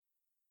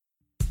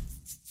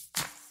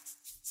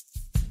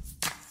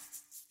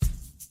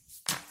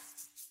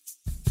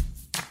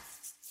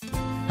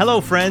Hello,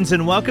 friends,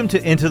 and welcome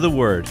to Into the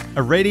Word,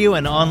 a radio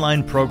and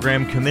online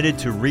program committed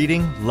to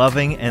reading,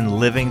 loving, and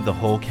living the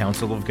whole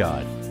counsel of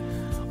God.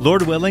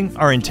 Lord willing,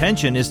 our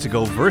intention is to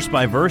go verse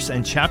by verse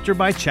and chapter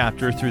by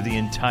chapter through the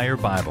entire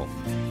Bible.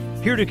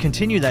 Here to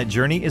continue that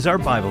journey is our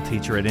Bible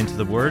teacher at Into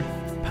the Word,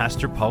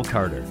 Pastor Paul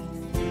Carter.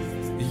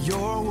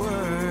 Your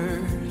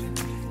word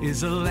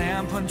is a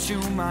lamp unto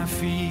my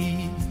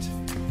feet.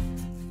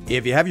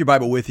 If you have your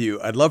Bible with you,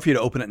 I'd love for you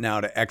to open it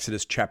now to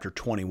Exodus chapter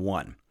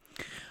 21.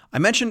 I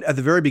mentioned at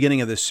the very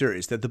beginning of this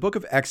series that the book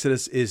of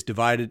Exodus is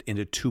divided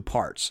into two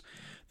parts.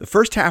 The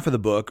first half of the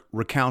book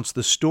recounts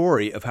the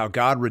story of how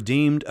God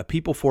redeemed a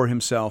people for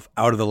himself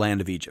out of the land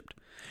of Egypt.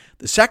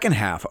 The second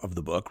half of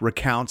the book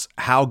recounts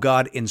how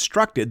God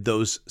instructed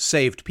those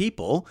saved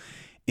people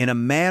in a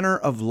manner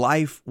of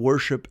life,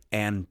 worship,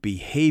 and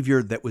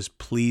behavior that was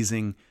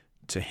pleasing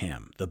to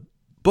him. The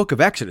book of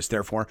Exodus,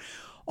 therefore,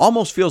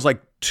 almost feels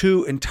like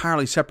two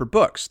entirely separate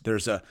books.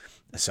 There's a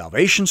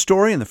salvation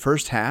story in the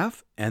first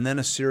half, and then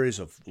a series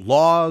of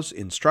laws,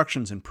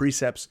 instructions, and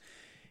precepts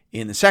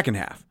in the second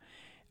half.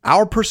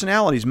 Our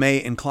personalities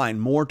may incline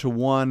more to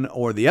one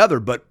or the other,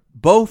 but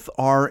both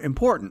are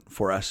important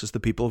for us as the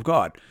people of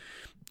God.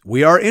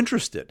 We are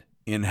interested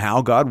in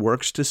how God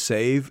works to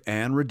save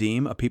and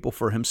redeem a people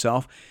for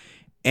himself,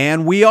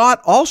 and we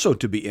ought also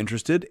to be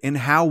interested in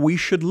how we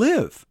should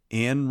live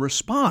in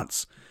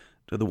response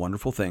to the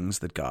wonderful things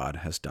that God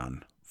has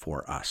done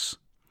for us.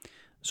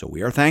 So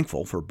we are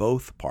thankful for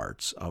both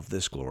parts of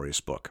this glorious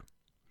book.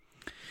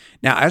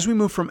 Now, as we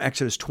move from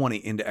Exodus 20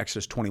 into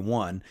Exodus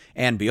 21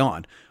 and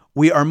beyond,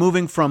 we are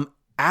moving from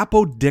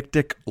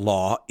apodictic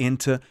law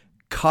into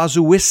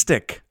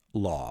casuistic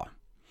law.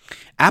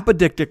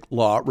 Apodictic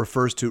law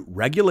refers to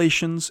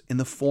regulations in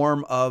the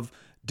form of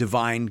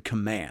divine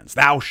commands.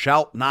 Thou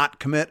shalt not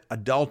commit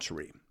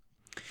adultery.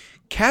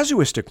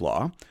 Casuistic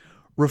law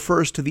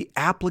refers to the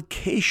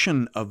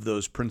application of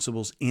those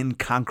principles in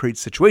concrete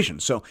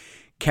situations. So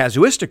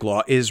casuistic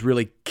law is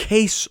really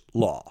case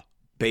law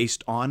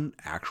based on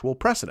actual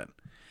precedent.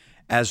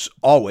 As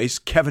always,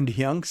 Kevin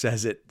DeYoung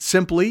says it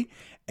simply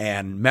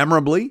and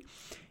memorably.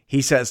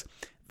 He says,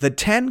 the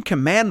 10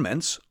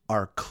 Commandments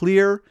are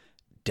clear,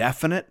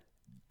 definite,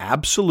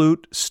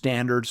 absolute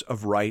standards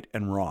of right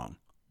and wrong.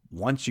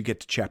 Once you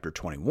get to chapter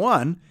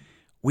 21,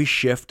 we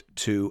shift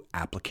to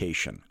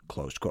application,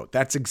 close quote.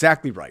 That's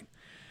exactly right.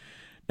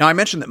 Now, I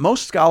mentioned that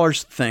most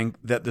scholars think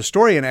that the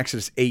story in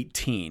Exodus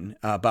 18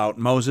 about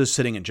Moses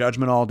sitting in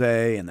judgment all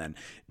day and then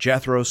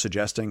Jethro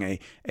suggesting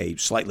a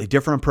slightly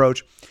different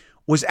approach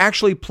was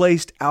actually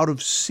placed out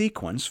of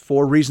sequence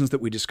for reasons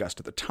that we discussed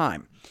at the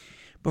time.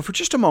 But for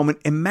just a moment,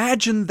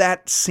 imagine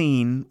that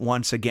scene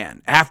once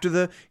again. After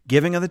the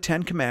giving of the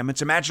 10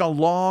 Commandments, imagine a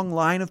long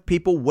line of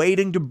people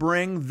waiting to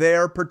bring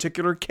their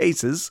particular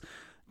cases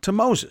to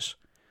Moses.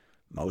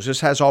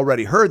 Moses has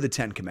already heard the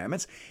 10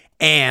 Commandments,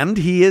 and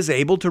he is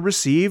able to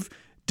receive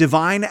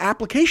divine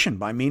application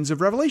by means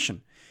of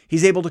revelation.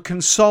 He's able to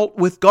consult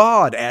with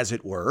God, as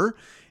it were,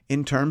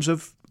 in terms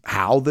of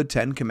how the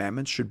 10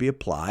 Commandments should be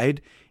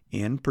applied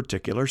in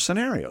particular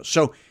scenarios.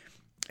 So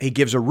he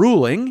gives a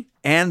ruling,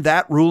 and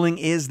that ruling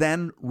is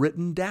then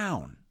written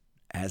down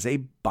as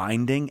a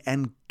binding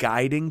and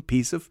guiding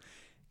piece of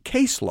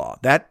case law.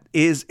 That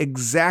is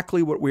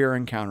exactly what we are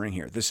encountering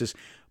here. This is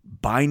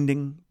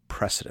binding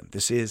precedent.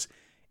 This is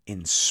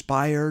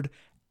inspired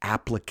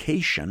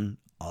application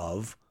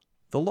of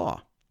the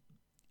law.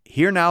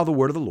 Hear now the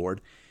word of the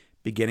Lord,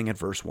 beginning at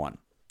verse 1.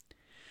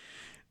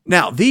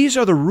 Now, these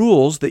are the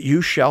rules that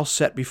you shall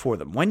set before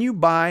them. When you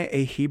buy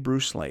a Hebrew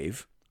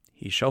slave,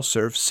 he shall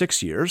serve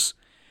 6 years,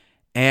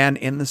 and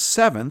in the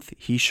 7th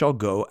he shall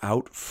go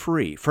out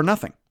free for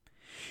nothing.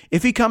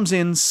 If he comes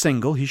in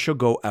single, he shall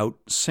go out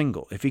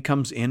single. If he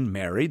comes in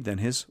married, then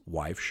his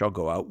wife shall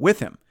go out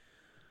with him.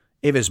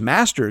 If his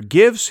master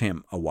gives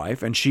him a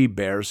wife, and she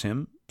bears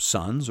him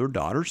sons or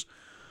daughters,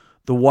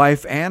 the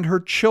wife and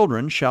her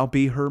children shall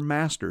be her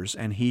master's,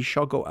 and he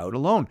shall go out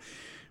alone.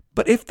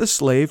 But if the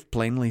slave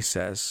plainly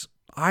says,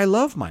 I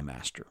love my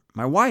master,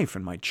 my wife,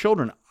 and my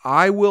children,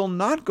 I will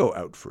not go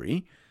out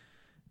free,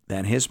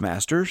 then his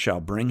master shall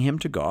bring him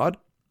to God,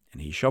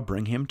 and he shall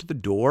bring him to the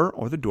door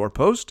or the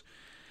doorpost,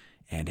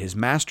 and his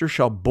master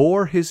shall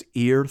bore his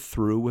ear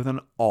through with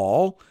an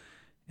awl,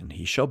 and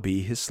he shall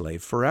be his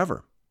slave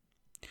forever.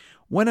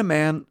 When a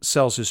man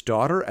sells his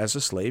daughter as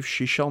a slave,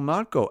 she shall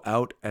not go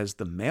out as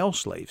the male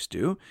slaves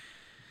do.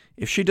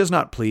 If she does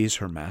not please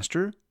her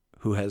master,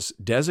 who has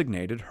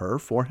designated her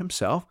for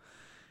himself,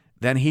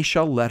 then he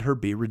shall let her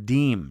be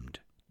redeemed.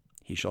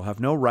 He shall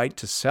have no right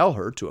to sell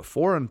her to a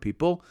foreign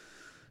people,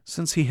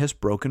 since he has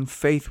broken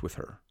faith with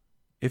her.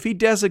 If he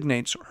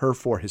designates her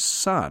for his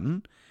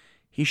son,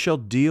 he shall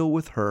deal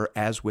with her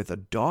as with a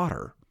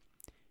daughter.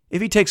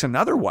 If he takes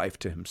another wife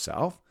to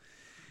himself,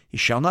 he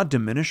shall not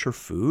diminish her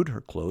food,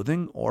 her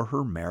clothing, or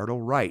her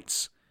marital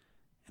rights.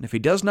 And if he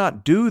does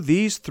not do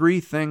these 3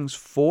 things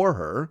for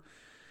her,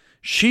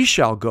 she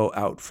shall go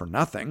out for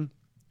nothing,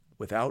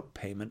 without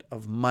payment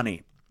of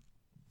money.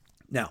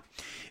 Now,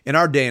 in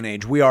our day and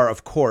age, we are,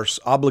 of course,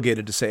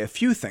 obligated to say a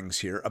few things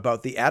here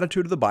about the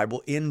attitude of the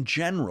Bible in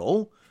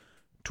general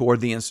toward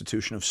the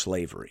institution of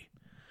slavery.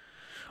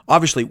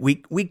 Obviously,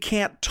 we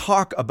can't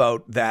talk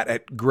about that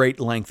at great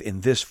length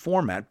in this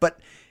format, but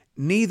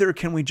neither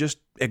can we just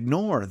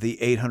ignore the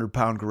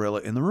 800-pound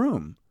gorilla in the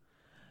room.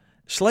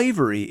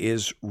 Slavery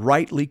is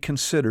rightly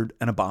considered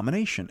an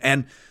abomination,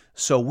 and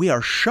so we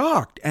are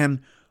shocked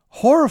and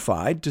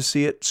horrified to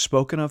see it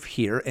spoken of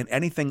here in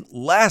anything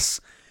less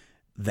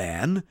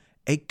than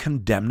a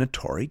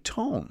condemnatory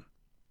tone.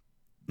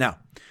 Now,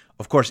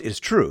 of course, it's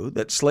true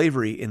that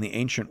slavery in the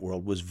ancient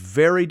world was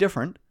very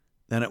different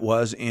than it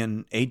was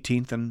in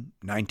 18th and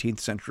 19th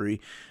century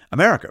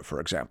America, for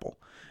example.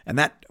 And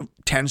that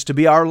tends to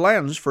be our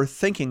lens for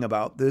thinking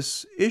about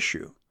this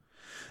issue.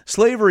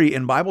 Slavery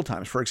in Bible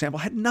times, for example,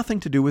 had nothing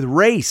to do with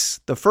race.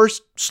 The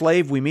first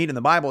slave we meet in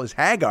the Bible is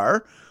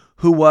Hagar,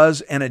 who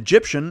was an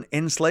Egyptian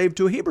enslaved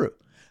to a Hebrew.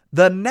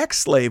 The next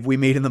slave we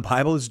meet in the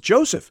Bible is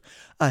Joseph,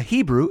 a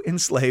Hebrew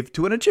enslaved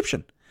to an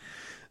Egyptian.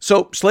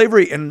 So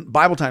slavery in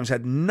Bible times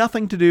had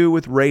nothing to do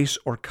with race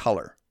or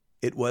color.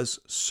 It was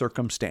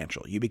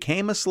circumstantial. You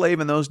became a slave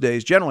in those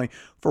days generally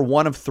for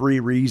one of three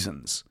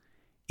reasons.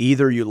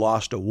 Either you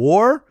lost a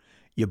war,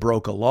 you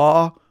broke a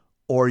law,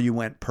 or you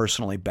went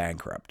personally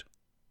bankrupt.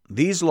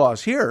 These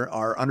laws here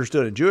are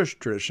understood in Jewish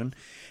tradition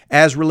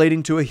as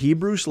relating to a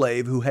Hebrew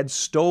slave who had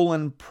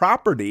stolen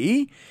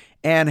property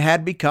and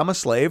had become a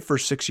slave for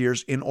 6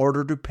 years in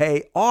order to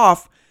pay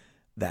off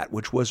that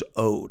which was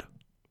owed.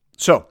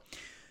 So,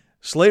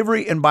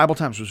 slavery in Bible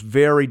times was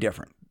very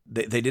different.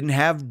 They didn't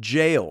have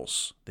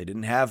jails. They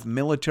didn't have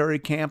military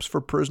camps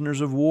for prisoners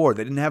of war.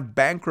 They didn't have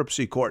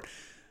bankruptcy court.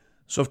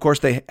 So, of course,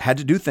 they had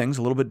to do things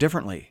a little bit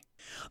differently.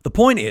 The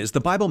point is, the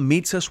Bible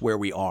meets us where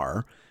we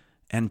are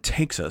and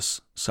takes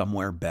us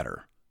somewhere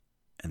better.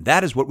 And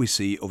that is what we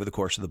see over the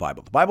course of the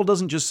Bible. The Bible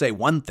doesn't just say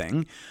one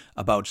thing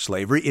about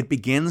slavery. It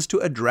begins to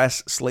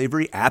address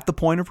slavery at the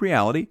point of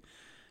reality.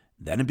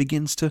 Then it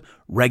begins to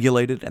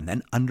regulate it and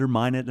then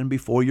undermine it. And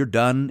before you're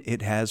done,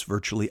 it has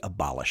virtually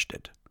abolished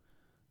it.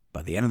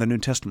 By the end of the New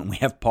Testament, we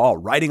have Paul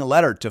writing a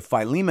letter to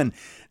Philemon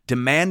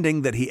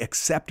demanding that he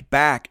accept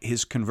back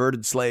his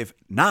converted slave,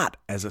 not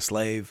as a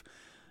slave,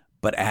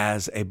 but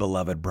as a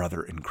beloved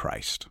brother in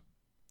Christ.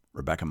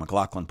 Rebecca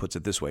McLaughlin puts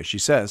it this way. She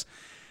says,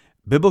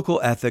 biblical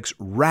ethics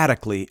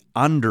radically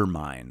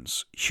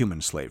undermines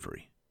human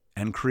slavery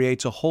and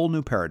creates a whole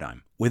new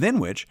paradigm within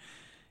which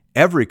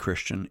every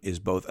Christian is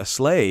both a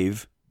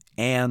slave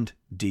and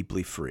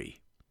deeply free.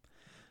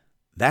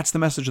 That's the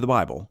message of the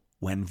Bible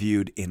when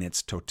viewed in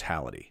its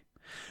totality.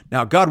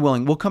 Now, God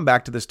willing, we'll come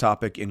back to this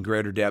topic in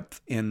greater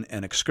depth in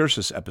an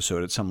excursus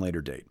episode at some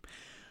later date.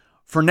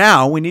 For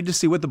now, we need to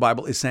see what the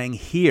Bible is saying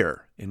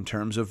here in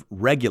terms of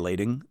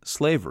regulating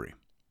slavery.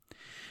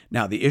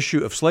 Now, the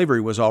issue of slavery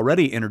was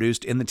already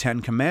introduced in the Ten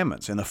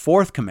Commandments. In the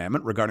fourth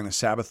commandment regarding the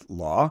Sabbath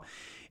law,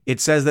 it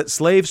says that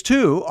slaves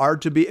too are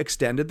to be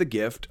extended the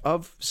gift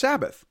of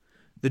Sabbath.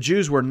 The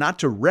Jews were not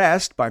to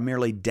rest by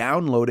merely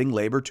downloading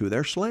labor to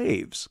their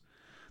slaves.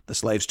 The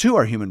slaves too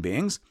are human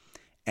beings,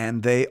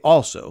 and they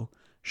also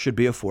should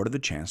be afforded the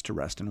chance to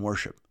rest and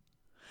worship.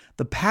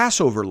 The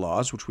Passover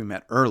laws, which we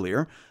met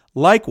earlier,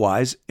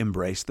 likewise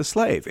embrace the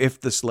slave. If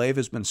the slave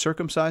has been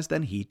circumcised,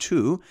 then he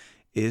too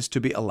is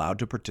to be allowed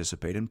to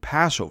participate in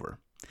Passover.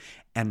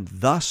 And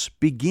thus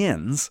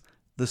begins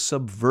the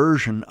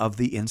subversion of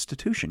the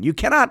institution. You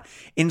cannot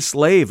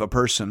enslave a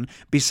person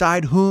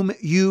beside whom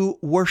you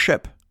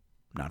worship.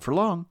 Not for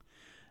long.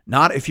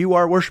 Not if you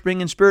are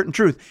worshiping in spirit and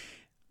truth.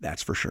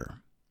 That's for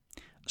sure.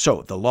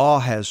 So the law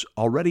has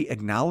already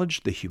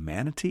acknowledged the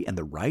humanity and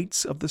the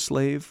rights of the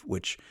slave,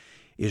 which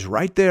is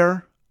right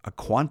there, a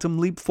quantum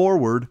leap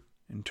forward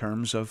in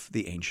terms of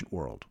the ancient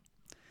world.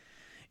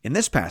 In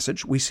this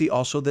passage, we see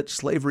also that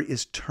slavery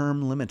is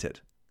term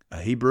limited.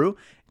 A Hebrew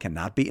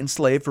cannot be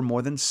enslaved for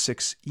more than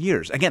 6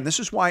 years. Again, this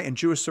is why in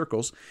Jewish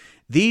circles,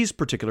 these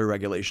particular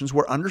regulations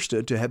were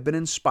understood to have been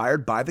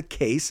inspired by the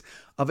case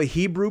of a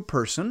Hebrew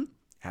person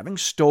having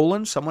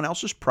stolen someone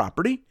else's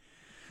property.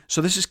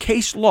 So this is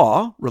case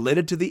law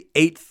related to the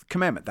 8th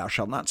commandment, thou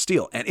shalt not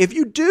steal. And if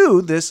you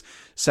do, this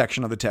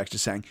section of the text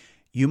is saying,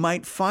 you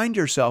might find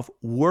yourself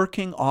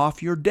working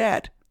off your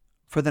debt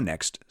for the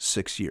next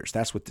 6 years.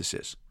 That's what this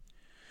is.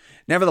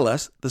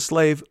 Nevertheless, the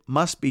slave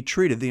must be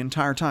treated the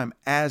entire time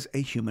as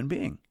a human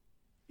being.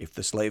 If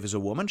the slave is a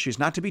woman, she's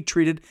not to be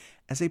treated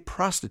as a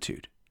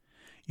prostitute.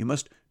 You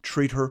must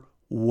treat her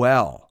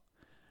well.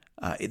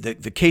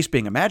 The case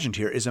being imagined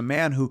here is a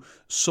man who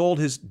sold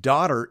his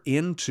daughter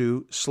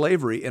into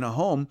slavery in a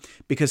home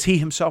because he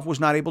himself was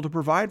not able to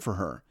provide for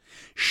her.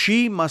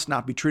 She must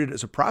not be treated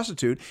as a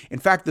prostitute. In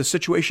fact, the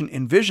situation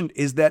envisioned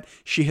is that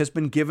she has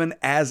been given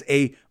as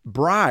a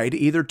bride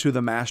either to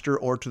the master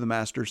or to the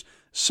master's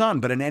son.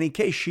 But in any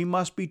case, she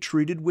must be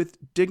treated with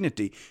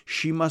dignity.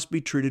 She must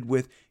be treated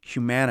with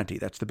humanity.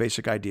 That's the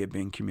basic idea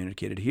being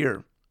communicated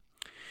here.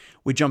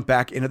 We jump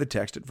back into the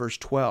text at verse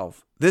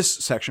 12. This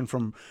section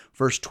from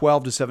verse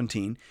 12 to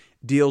 17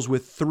 deals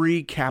with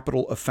 3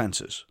 capital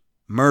offenses: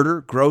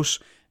 murder, gross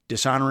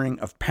dishonoring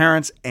of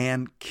parents,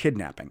 and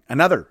kidnapping.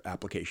 Another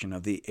application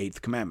of the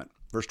 8th commandment.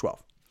 Verse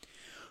 12.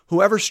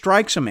 Whoever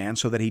strikes a man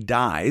so that he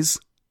dies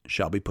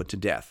shall be put to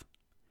death.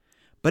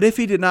 But if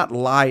he did not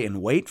lie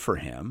in wait for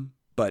him,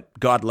 but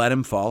God let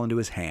him fall into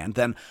his hand,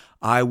 then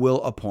I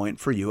will appoint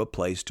for you a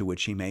place to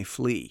which he may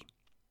flee.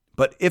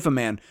 But if a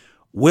man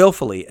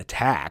willfully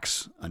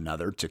attacks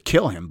another to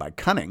kill him by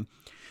cunning,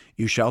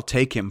 you shall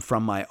take him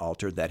from my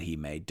altar that he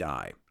may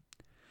die.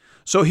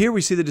 So here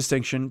we see the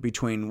distinction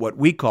between what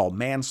we call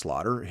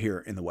manslaughter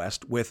here in the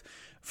West with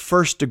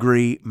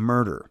first-degree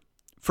murder.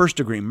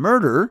 First-degree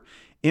murder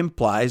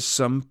implies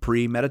some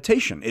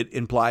premeditation. It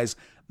implies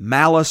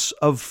malice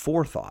of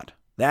forethought.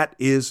 That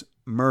is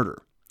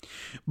murder.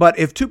 But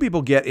if two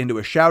people get into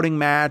a shouting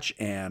match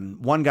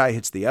and one guy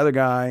hits the other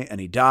guy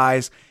and he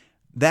dies,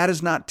 that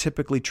is not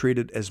typically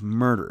treated as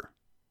murder.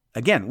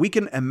 Again, we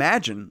can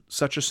imagine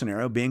such a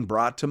scenario being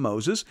brought to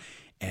Moses,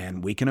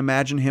 and we can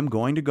imagine him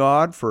going to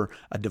God for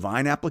a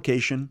divine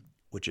application,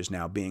 which is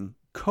now being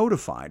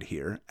codified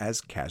here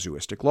as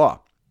casuistic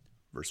law.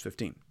 Verse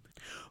 15.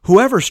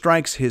 Whoever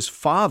strikes his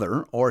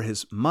father or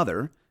his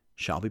mother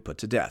shall be put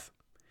to death.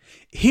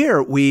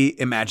 Here we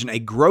imagine a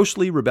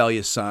grossly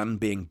rebellious son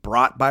being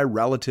brought by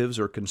relatives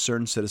or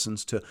concerned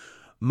citizens to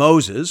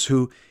Moses,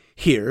 who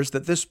hears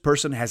that this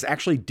person has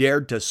actually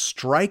dared to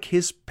strike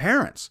his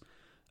parents,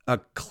 a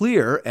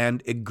clear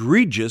and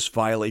egregious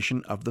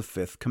violation of the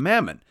 5th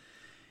commandment.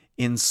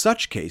 In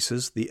such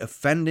cases, the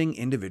offending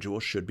individual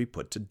should be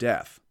put to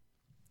death.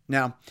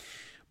 Now,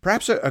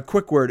 perhaps a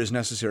quick word is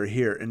necessary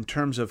here in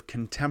terms of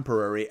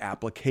contemporary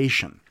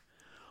application.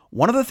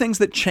 One of the things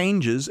that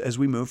changes as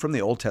we move from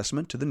the Old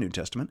Testament to the New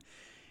Testament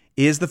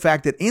is the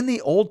fact that in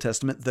the Old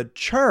Testament, the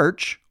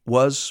church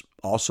was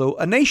also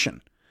a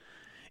nation.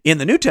 In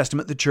the New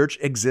Testament, the church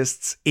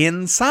exists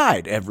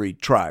inside every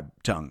tribe,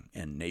 tongue,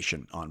 and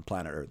nation on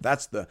planet Earth.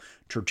 That's the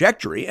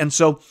trajectory. And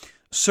so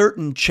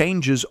certain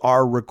changes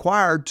are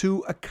required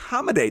to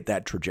accommodate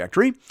that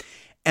trajectory.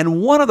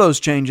 And one of those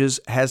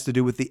changes has to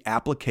do with the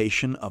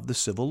application of the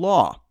civil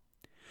law.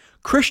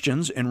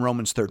 Christians in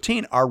Romans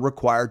 13 are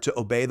required to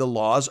obey the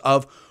laws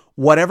of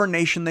whatever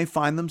nation they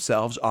find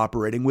themselves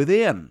operating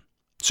within.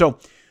 So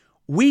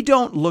we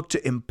don't look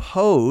to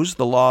impose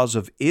the laws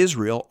of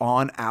Israel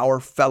on our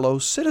fellow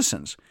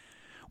citizens.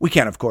 We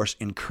can, of course,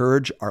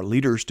 encourage our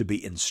leaders to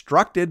be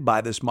instructed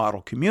by this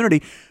model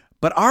community,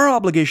 but our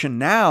obligation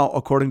now,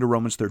 according to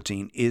Romans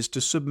 13, is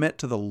to submit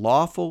to the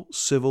lawful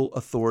civil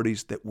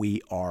authorities that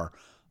we are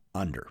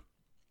under.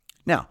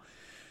 Now,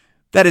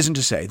 that isn't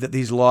to say that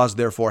these laws,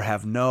 therefore,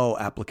 have no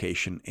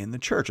application in the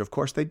church. Of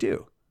course they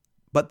do.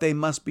 But they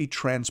must be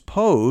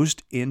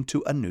transposed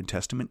into a New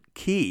Testament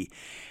key.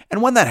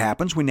 And when that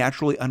happens, we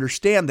naturally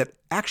understand that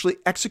actually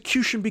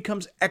execution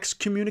becomes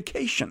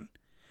excommunication.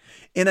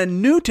 In a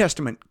New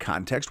Testament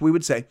context, we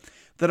would say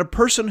that a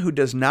person who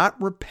does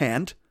not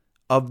repent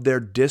of their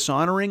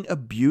dishonoring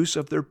abuse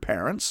of their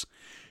parents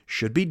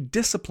should be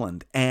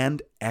disciplined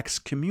and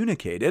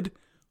excommunicated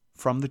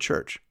from the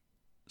church.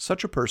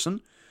 Such a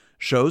person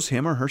shows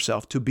him or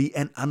herself to be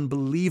an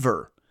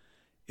unbeliever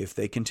if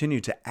they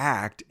continue to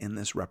act in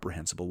this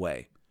reprehensible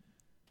way.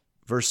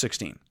 Verse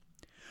 16.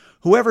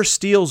 Whoever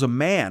steals a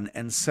man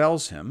and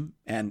sells him,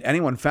 and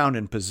anyone found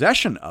in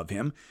possession of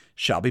him,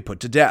 shall be put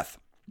to death.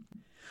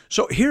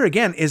 So here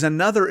again is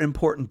another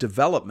important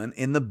development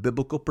in the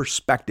biblical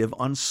perspective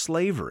on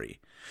slavery.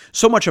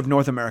 So much of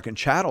North American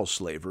chattel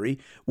slavery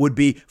would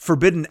be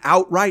forbidden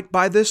outright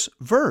by this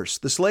verse.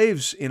 The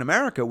slaves in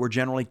America were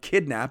generally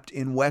kidnapped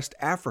in West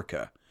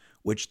Africa,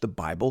 which the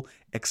Bible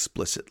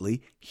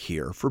explicitly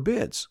here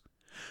forbids.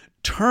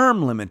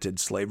 Term-limited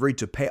slavery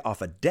to pay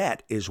off a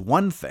debt is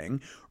one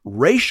thing.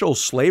 Racial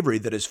slavery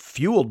that is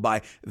fueled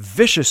by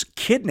vicious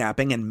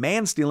kidnapping and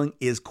man-stealing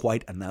is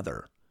quite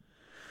another.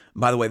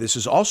 By the way, this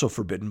is also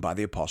forbidden by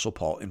the Apostle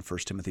Paul in 1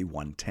 Timothy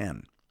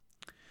 1:10.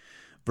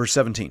 Verse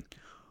 17,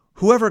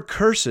 whoever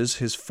curses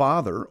his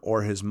father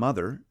or his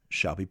mother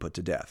shall be put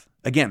to death.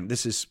 Again,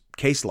 this is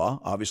case law,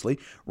 obviously,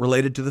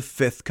 related to the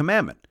 5th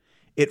commandment.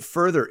 It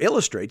further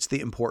illustrates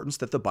the importance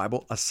that the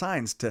Bible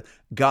assigns to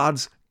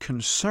God's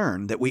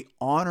concern that we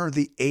honor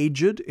the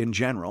aged in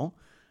general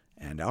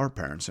and our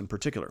parents in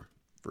particular.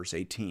 Verse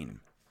 18.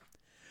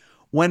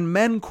 When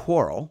men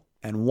quarrel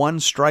and one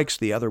strikes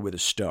the other with a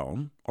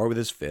stone or with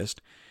his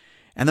fist,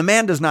 and the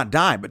man does not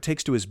die but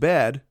takes to his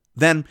bed,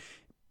 then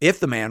if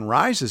the man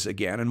rises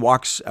again and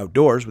walks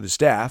outdoors with his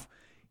staff,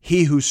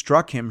 he who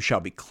struck him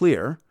shall be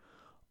clear,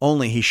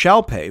 only he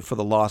shall pay for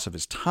the loss of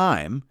his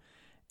time,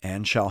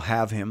 and shall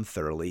have him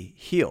thoroughly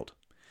healed.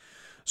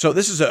 So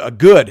this is a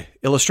good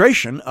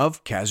illustration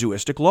of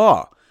casuistic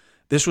law.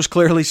 This was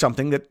clearly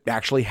something that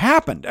actually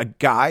happened. A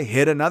guy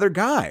hit another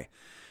guy,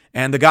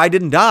 and the guy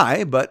didn't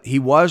die, but he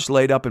was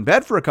laid up in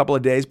bed for a couple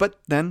of days, but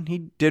then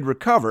he did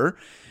recover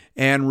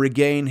and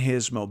regain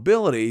his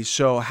mobility.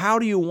 So how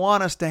do you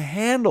want us to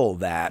handle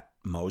that,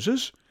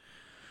 Moses?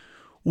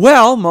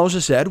 Well,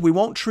 Moses said, we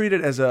won't treat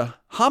it as a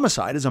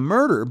homicide, as a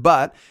murder,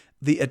 but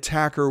the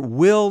attacker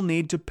will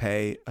need to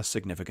pay a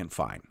significant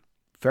fine.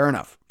 Fair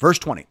enough. Verse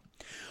 20.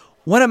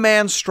 When a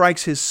man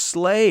strikes his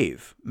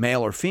slave,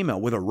 male or female,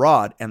 with a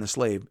rod, and the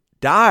slave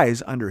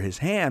dies under his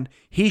hand,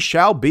 he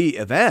shall be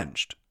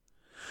avenged.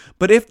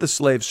 But if the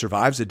slave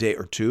survives a day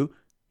or two,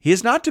 he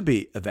is not to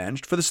be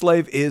avenged, for the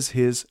slave is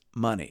his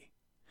money.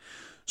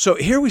 So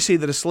here we see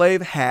that a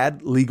slave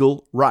had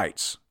legal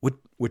rights,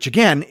 which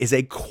again is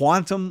a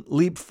quantum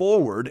leap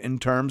forward in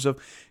terms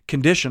of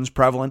conditions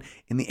prevalent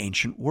in the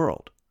ancient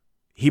world.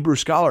 Hebrew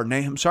scholar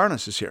Nahum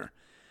Sarnas is here.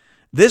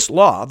 This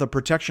law, the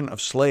protection of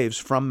slaves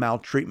from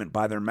maltreatment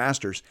by their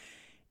masters,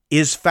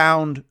 is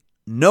found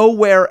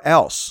nowhere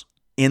else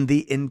in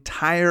the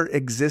entire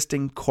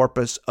existing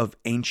corpus of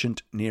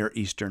ancient Near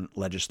Eastern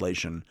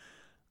legislation,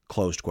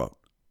 closed quote.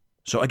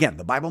 So again,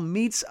 the Bible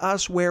meets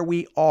us where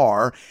we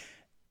are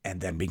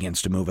and then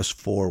begins to move us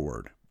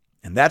forward.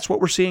 And that's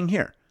what we're seeing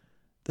here.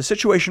 The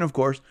situation, of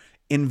course,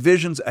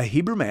 envisions a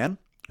Hebrew man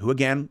who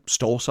again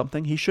stole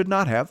something he should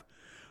not have,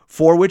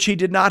 for which he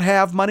did not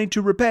have money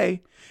to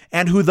repay,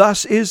 and who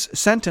thus is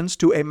sentenced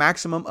to a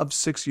maximum of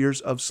 6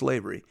 years of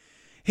slavery.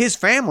 His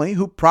family,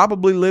 who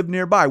probably lived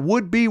nearby,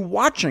 would be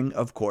watching,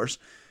 of course,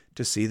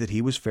 to see that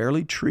he was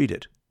fairly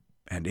treated.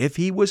 And if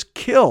he was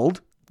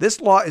killed,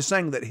 this law is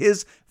saying that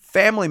his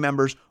family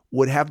members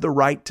would have the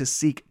right to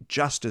seek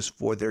justice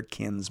for their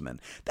kinsmen.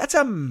 That's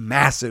a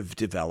massive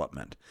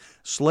development.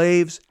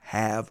 Slaves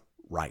have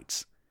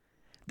rights.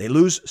 They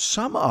lose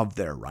some of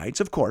their rights,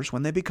 of course,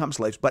 when they become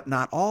slaves, but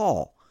not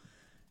all.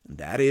 And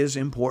that is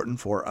important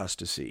for us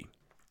to see.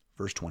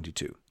 Verse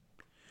 22.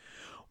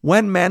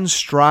 When men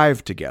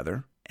strive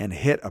together and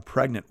hit a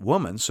pregnant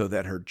woman so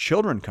that her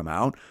children come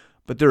out,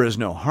 but there is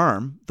no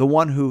harm, the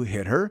one who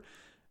hit her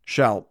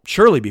shall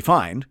surely be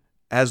fined,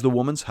 as the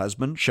woman's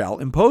husband shall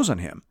impose on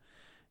him,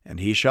 and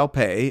he shall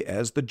pay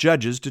as the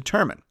judges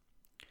determine.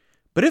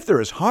 But if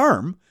there is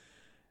harm,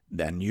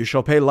 then you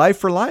shall pay life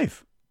for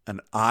life, an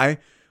eye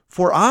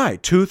for eye,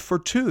 tooth for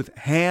tooth,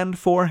 hand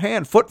for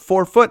hand, foot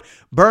for foot,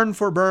 burn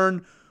for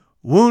burn,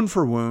 wound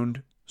for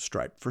wound,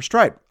 stripe for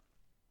stripe.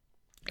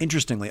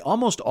 Interestingly,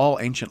 almost all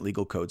ancient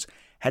legal codes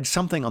had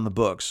something on the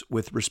books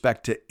with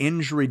respect to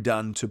injury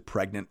done to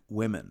pregnant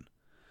women.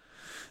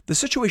 The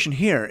situation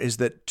here is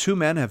that two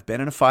men have been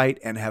in a fight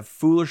and have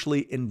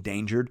foolishly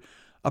endangered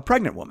a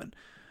pregnant woman.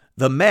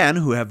 The men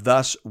who have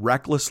thus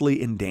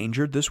recklessly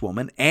endangered this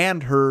woman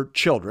and her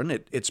children,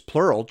 it's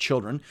plural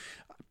children,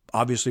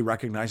 obviously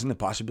recognizing the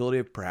possibility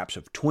of perhaps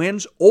of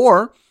twins,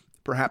 or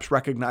perhaps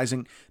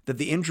recognizing that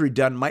the injury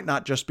done might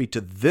not just be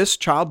to this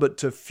child, but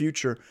to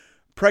future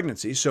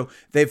pregnancies. So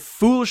they've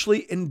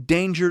foolishly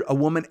endangered a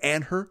woman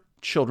and her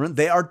children.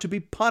 They are to be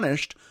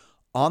punished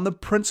on the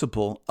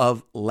principle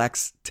of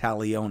lex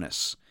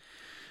talionis.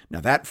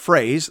 Now that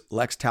phrase,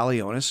 lex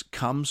talionis,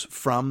 comes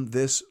from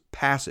this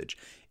passage.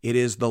 It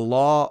is the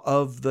law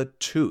of the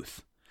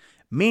tooth,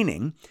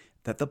 meaning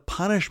that the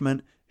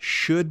punishment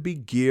should be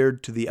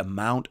geared to the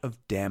amount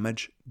of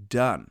damage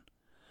done.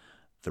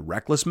 The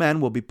reckless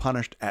men will be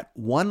punished at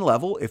one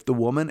level if the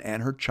woman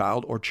and her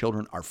child or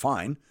children are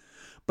fine,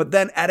 but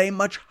then at a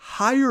much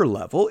higher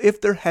level if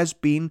there has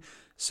been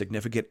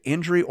significant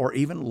injury or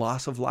even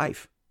loss of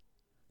life.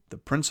 The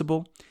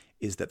principle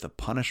is that the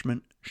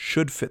punishment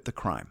should fit the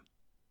crime,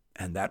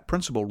 and that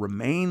principle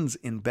remains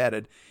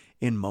embedded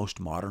in most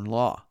modern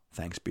law,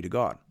 thanks be to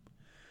God.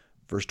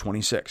 Verse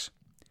 26.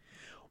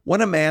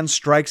 When a man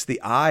strikes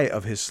the eye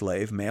of his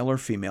slave, male or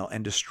female,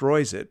 and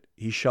destroys it,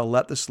 he shall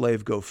let the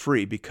slave go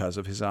free because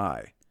of his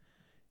eye.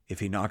 If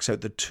he knocks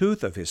out the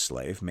tooth of his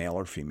slave, male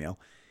or female,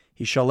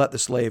 he shall let the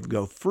slave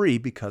go free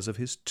because of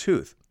his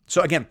tooth.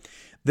 So again,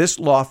 this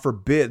law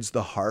forbids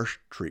the harsh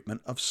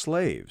treatment of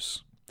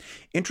slaves.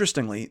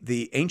 Interestingly,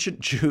 the ancient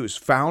Jews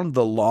found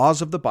the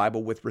laws of the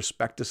Bible with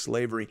respect to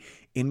slavery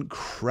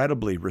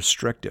incredibly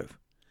restrictive.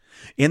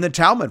 In the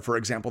Talmud, for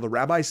example, the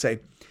rabbis say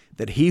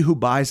that he who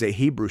buys a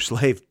Hebrew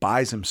slave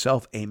buys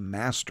himself a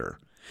master.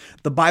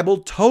 The Bible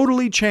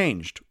totally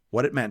changed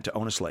what it meant to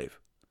own a slave.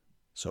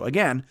 So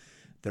again,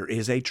 there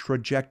is a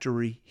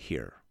trajectory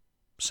here.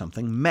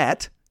 Something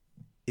met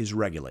is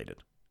regulated,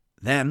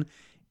 then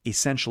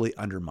essentially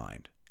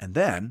undermined, and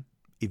then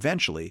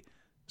eventually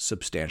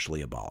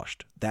substantially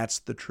abolished. That's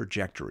the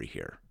trajectory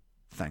here.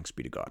 Thanks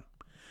be to God.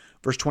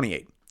 Verse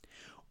 28.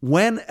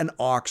 When an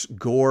ox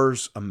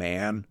gores a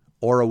man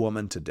or a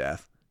woman to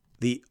death,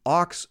 the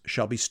ox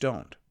shall be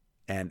stoned,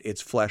 and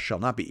its flesh shall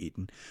not be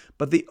eaten,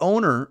 but the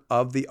owner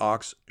of the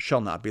ox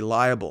shall not be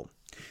liable.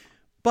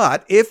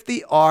 But if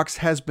the ox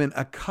has been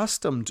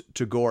accustomed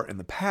to gore in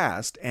the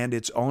past, and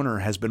its owner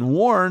has been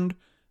warned,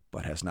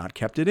 but has not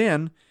kept it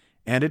in,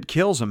 and it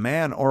kills a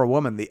man or a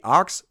woman, the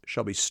ox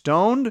shall be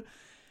stoned,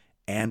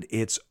 and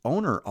its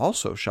owner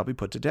also shall be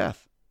put to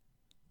death.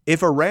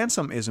 If a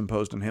ransom is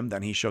imposed on him,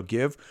 then he shall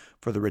give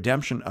for the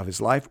redemption of his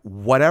life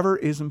whatever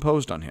is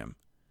imposed on him.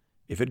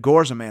 If it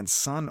gores a man's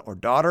son or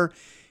daughter,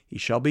 he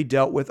shall be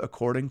dealt with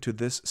according to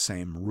this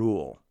same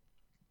rule.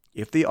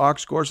 If the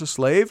ox gores a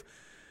slave,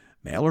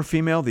 male or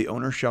female, the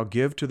owner shall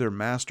give to their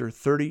master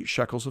 30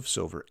 shekels of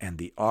silver, and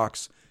the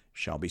ox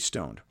shall be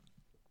stoned.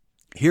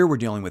 Here we're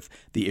dealing with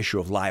the issue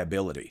of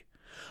liability.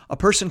 A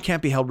person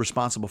can't be held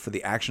responsible for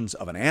the actions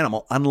of an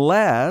animal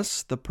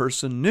unless the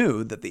person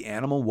knew that the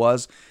animal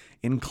was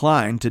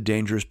inclined to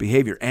dangerous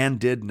behavior and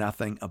did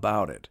nothing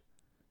about it.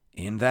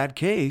 In that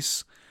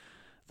case,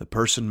 the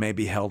person may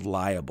be held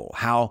liable.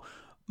 How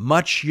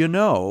much you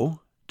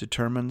know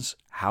determines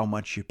how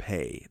much you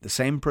pay. The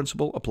same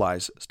principle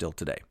applies still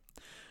today.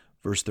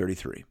 Verse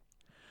 33.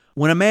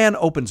 When a man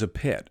opens a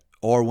pit,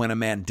 or when a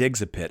man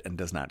digs a pit and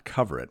does not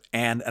cover it,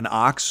 and an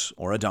ox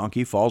or a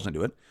donkey falls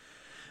into it,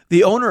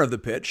 the owner of the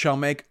pit shall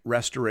make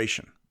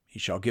restoration. He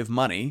shall give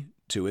money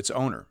to its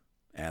owner,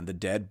 and the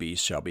dead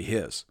beast shall be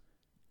his.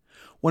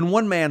 When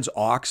one man's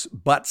ox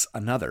butts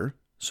another,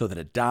 so that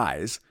it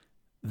dies,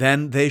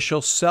 then they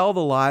shall sell the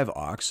live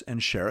ox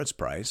and share its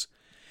price,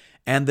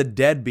 and the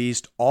dead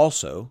beast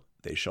also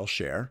they shall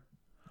share.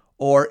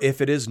 Or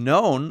if it is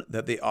known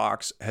that the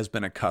ox has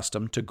been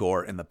accustomed to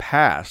gore in the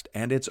past,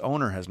 and its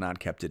owner has not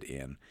kept it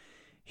in,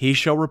 he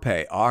shall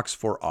repay ox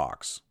for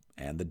ox,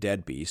 and the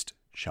dead beast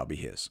shall be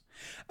his.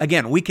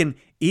 Again, we can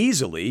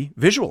easily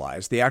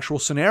visualize the actual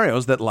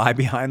scenarios that lie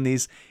behind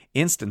these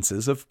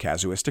instances of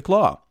casuistic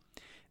law.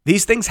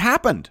 These things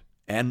happened,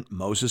 and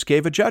Moses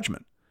gave a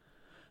judgment.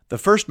 The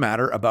first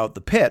matter about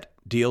the pit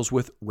deals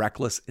with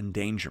reckless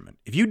endangerment.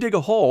 If you dig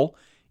a hole,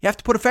 you have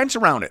to put a fence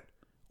around it.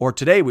 Or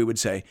today we would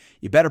say,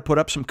 you better put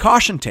up some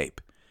caution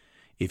tape.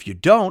 If you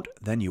don't,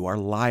 then you are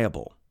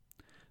liable.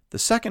 The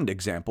second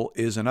example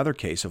is another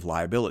case of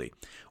liability.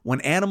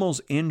 When animals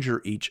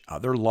injure each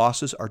other,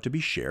 losses are to be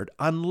shared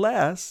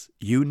unless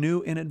you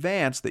knew in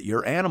advance that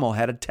your animal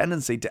had a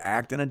tendency to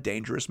act in a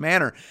dangerous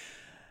manner.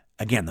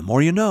 Again, the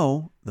more you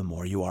know, the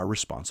more you are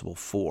responsible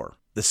for.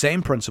 The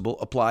same principle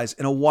applies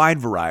in a wide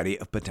variety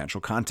of potential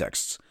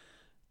contexts.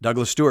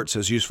 Douglas Stewart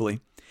says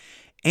usefully,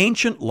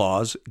 ancient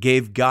laws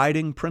gave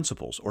guiding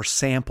principles or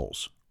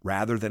samples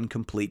rather than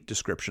complete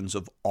descriptions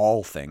of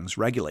all things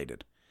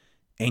regulated.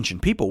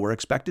 Ancient people were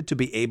expected to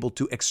be able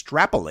to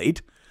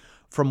extrapolate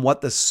from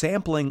what the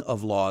sampling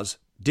of laws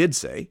did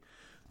say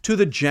to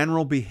the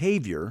general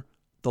behavior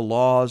the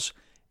laws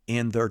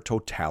in their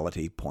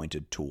totality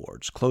pointed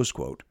towards. Close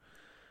quote.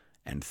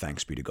 And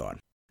thanks be to God.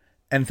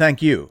 And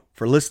thank you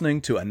for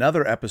listening to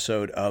another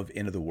episode of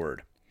Into the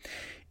Word.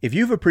 If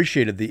you've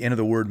appreciated the Into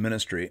the Word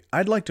ministry,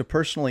 I'd like to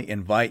personally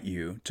invite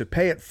you to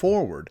pay it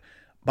forward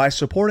by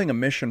supporting a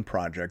mission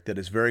project that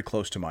is very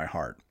close to my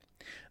heart.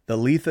 The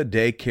Letha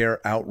Daycare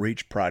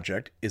Outreach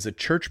Project is a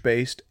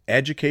church-based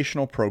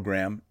educational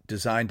program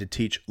designed to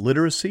teach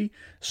literacy,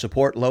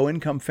 support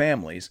low-income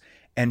families,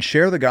 and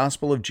share the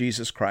gospel of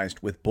Jesus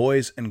Christ with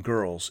boys and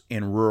girls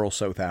in rural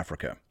South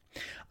Africa.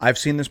 I've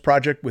seen this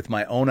project with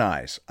my own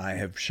eyes. I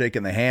have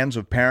shaken the hands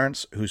of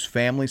parents whose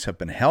families have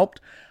been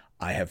helped.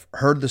 I have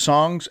heard the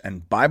songs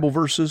and Bible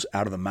verses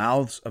out of the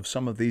mouths of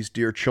some of these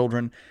dear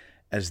children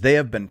as they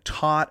have been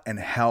taught and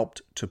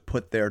helped to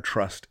put their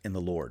trust in the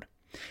Lord.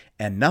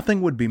 And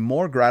nothing would be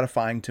more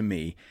gratifying to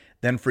me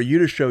than for you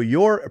to show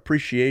your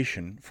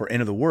appreciation for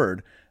Into the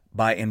Word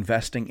by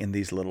investing in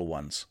these little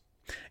ones.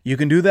 You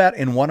can do that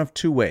in one of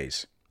two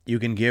ways. You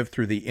can give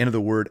through the Into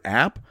the Word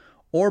app,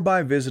 or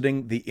by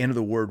visiting the Into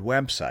the Word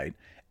website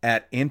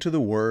at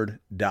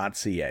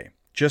intotheword.ca.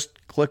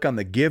 Just click on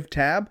the Give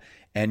tab,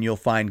 and you'll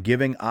find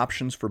giving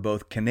options for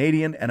both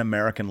Canadian and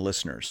American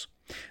listeners.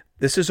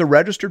 This is a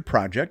registered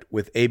project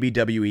with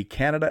ABWE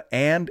Canada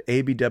and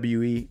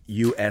ABWE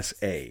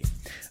USA.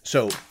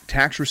 So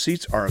tax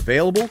receipts are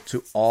available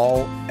to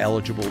all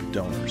eligible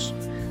donors.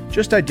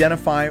 Just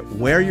identify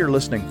where you're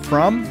listening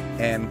from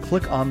and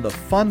click on the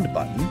Fund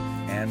button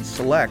and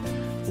select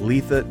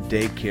Letha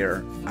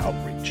Daycare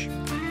Outreach.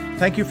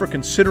 Thank you for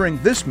considering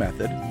this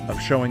method of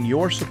showing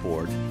your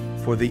support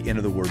for the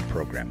Into the Word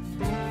program.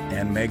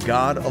 And may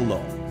God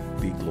alone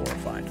be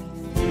glorified.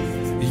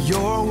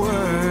 Your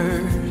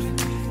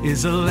word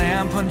is a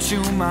lamp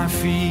unto my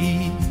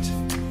feet